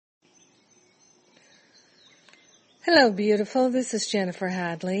Hello, beautiful. This is Jennifer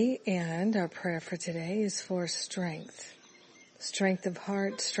Hadley, and our prayer for today is for strength. Strength of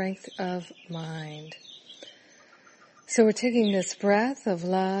heart, strength of mind. So we're taking this breath of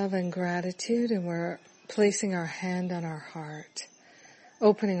love and gratitude, and we're placing our hand on our heart,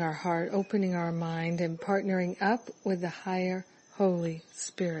 opening our mind, and partnering up with the higher Holy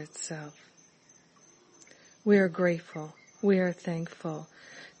Spirit self. We are grateful. We are thankful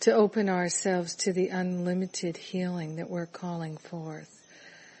to open ourselves to the unlimited healing that we're calling forth.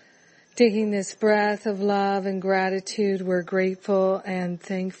 Taking this breath of love and gratitude, we're grateful and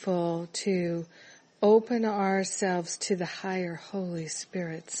thankful to open ourselves to the higher Holy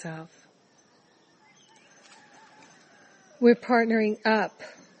Spirit self. We're partnering up.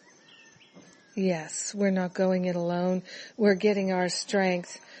 Yes, we're not going it alone. We're getting our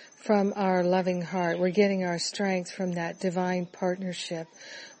strength from our loving heart. We're getting our strength from that divine partnership.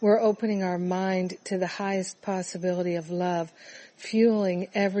 We're opening our mind to the highest possibility of love, fueling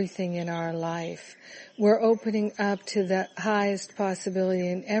everything in our life. We're opening up to the highest possibility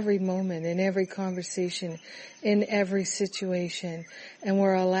in every moment, in every conversation, in every situation. And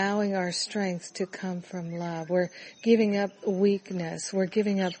we're allowing our strength to come from love. We're giving up weakness. We're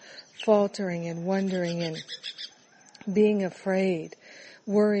giving up faltering and wondering and being afraid,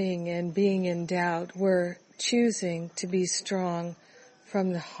 worrying and being in doubt. We're choosing to be strong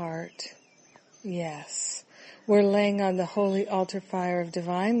from the heart. Yes. We're laying on the holy altar fire of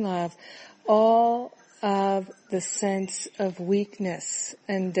divine love all of the sense of weakness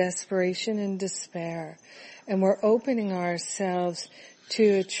and desperation and despair. And we're opening ourselves to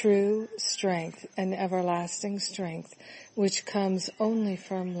a true strength, an everlasting strength, which comes only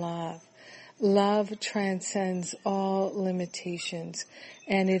from love. Love transcends all limitations,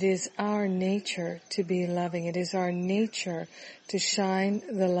 and it is our nature to be loving. It is our nature to shine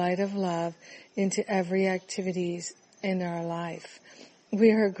the light of love into every activities in our life. We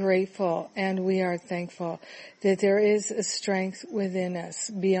are grateful and we are thankful that there is a strength within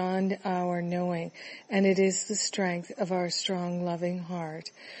us beyond our knowing, and it is the strength of our strong, loving heart.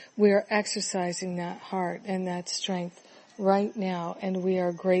 We are exercising that heart and that strength right now, and we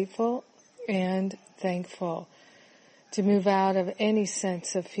are grateful and thankful to move out of any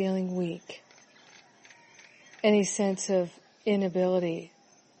sense of feeling weak, any sense of inability,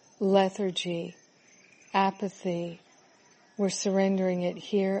 lethargy, apathy. We're surrendering it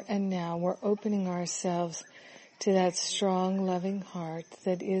here and now. We're opening ourselves to that strong, loving heart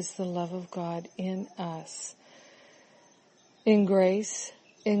that is the love of God in us. In grace,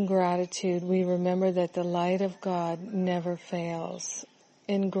 in gratitude, we remember that the light of God never fails.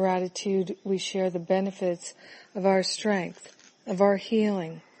 In gratitude, we share the benefits of our strength, of our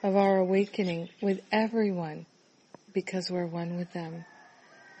healing, of our awakening with everyone because we're one with them.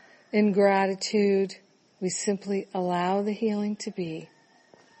 In gratitude, we simply allow the healing to be.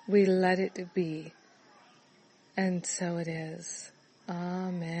 We let it be. And so it is.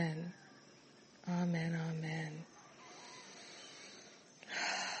 Amen. Amen, amen.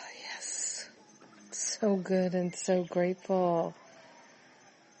 Yes. So good and so grateful.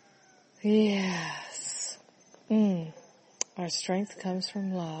 Yes. Our strength comes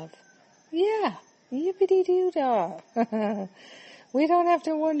from love. Yeah. Yippity-doo-dah. We don't have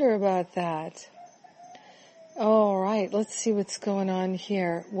to wonder about that. All right. Let's see what's going on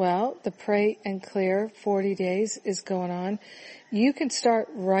here. Well, the Pray and Clear 40 days is going on. You can start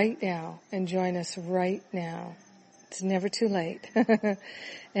right now and join us right now. It's never too late.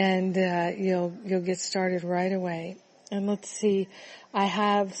 And you'll get started right away. And let's see, I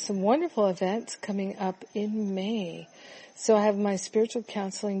have some wonderful events coming up in May. So I have my spiritual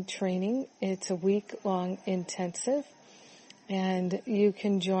counseling training. It's a week-long intensive, and you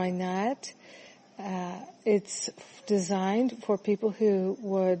can join that. It's designed for people who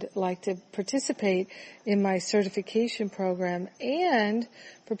would like to participate in my certification program, and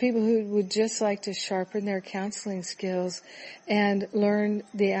for people who would just like to sharpen their counseling skills and learn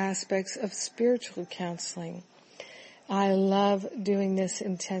the aspects of spiritual counseling. I love doing this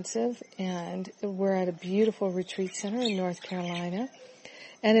intensive, and we're at a beautiful retreat center in North Carolina.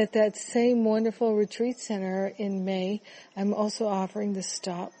 And at that same wonderful retreat center in May, I'm also offering the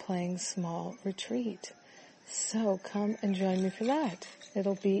Stop Playing Small retreat. So come and join me for that.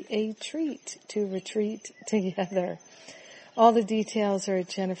 It'll be a treat to retreat together. All the details are at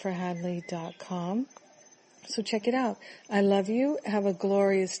jenniferhadley.com. So check it out. I love you. Have a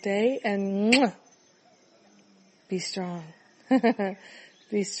glorious day, and be strong.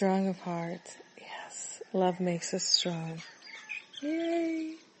 Be strong of heart. Yes. Love makes us strong.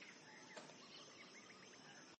 Yay.